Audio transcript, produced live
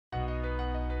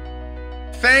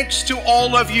Thanks to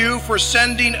all of you for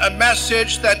sending a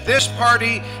message that this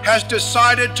party has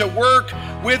decided to work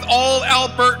with all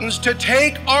Albertans to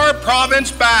take our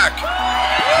province back.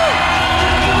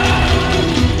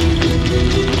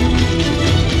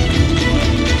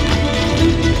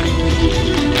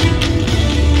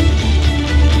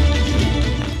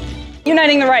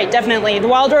 Uniting the right, definitely. The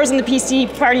Wildrose and the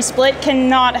PC party split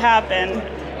cannot happen.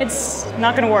 It's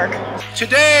not going to work.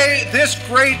 Today, this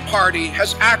great party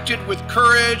has acted with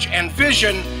courage and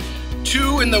vision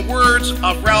to, in the words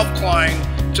of Ralph Klein,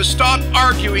 to stop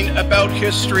arguing about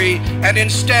history and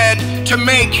instead to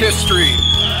make history.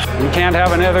 We can't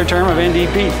have another term of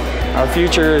NDP. Our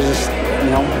future is,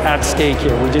 at stake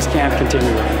here. We just can't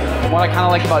continue. What I kind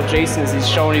of like about Jason is he's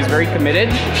shown he's very committed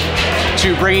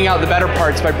to bringing out the better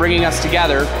parts by bringing us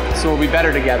together, so we'll be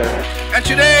better together. And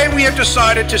today we have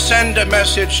decided to send a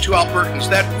message to Albertans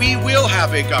that we will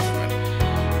have a government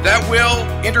that will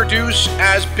introduce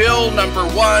as bill number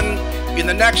 1 in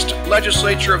the next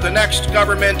legislature of the next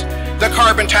government, the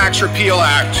Carbon Tax Repeal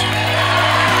Act.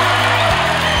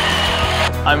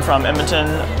 I'm from Edmonton,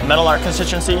 Metal Art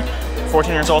constituency,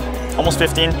 14 years old, almost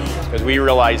 15. As we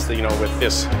realize that, with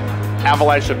this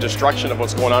avalanche of destruction of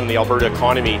what's going on in the Alberta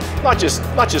economy, not just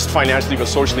financially but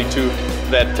socially too,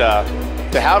 that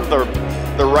to have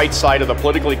the right side of the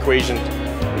political equation,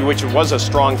 which was a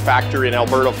strong factor in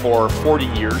Alberta for 40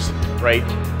 years, right,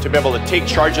 to be able to take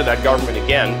charge of that government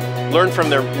again, learn from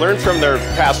their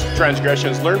past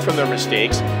transgressions, learn from their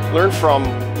mistakes, learn from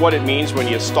what it means when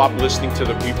you stop listening to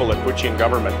the people that put you in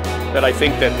government. That I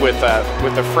think that with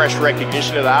the fresh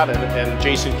recognition of that and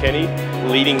Jason Kenney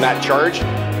leading that charge,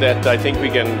 that I think we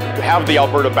can have the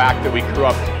Alberta back that we grew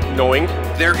up knowing.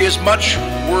 There is much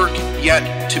work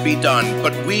yet to be done,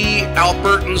 but we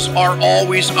Albertans are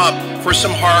always up for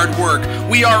some hard work.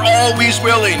 We are always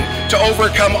willing to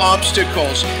overcome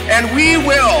obstacles, and we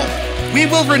will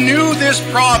renew this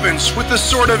province with the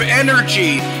sort of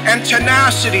energy and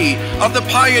tenacity of the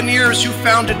pioneers who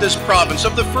founded this province,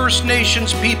 of the First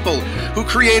Nations people who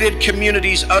created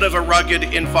communities out of a rugged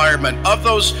environment, of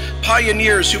those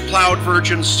pioneers who plowed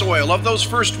virgin soil, of those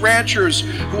first ranchers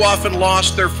who often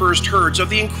lost their first herds, of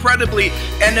the incredibly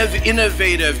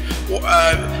innovative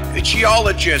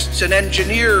geologists and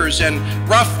engineers and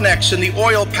roughnecks in the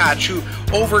oil patch who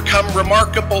overcome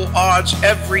remarkable odds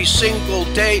every single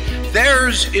day.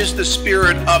 Theirs is the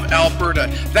spirit of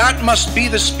Alberta. That must be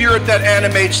the spirit that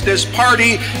animates this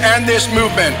party and this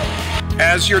movement.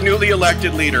 As your newly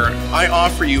elected leader, I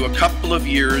offer you a couple of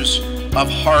years of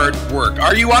hard work.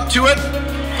 Are you up to it?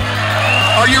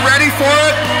 Are you ready for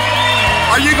it?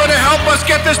 Are you going to help us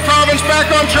get this province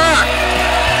back on track?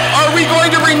 Are we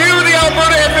going to renew the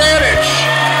Alberta advantage?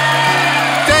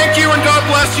 Thank you, and God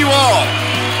bless you all.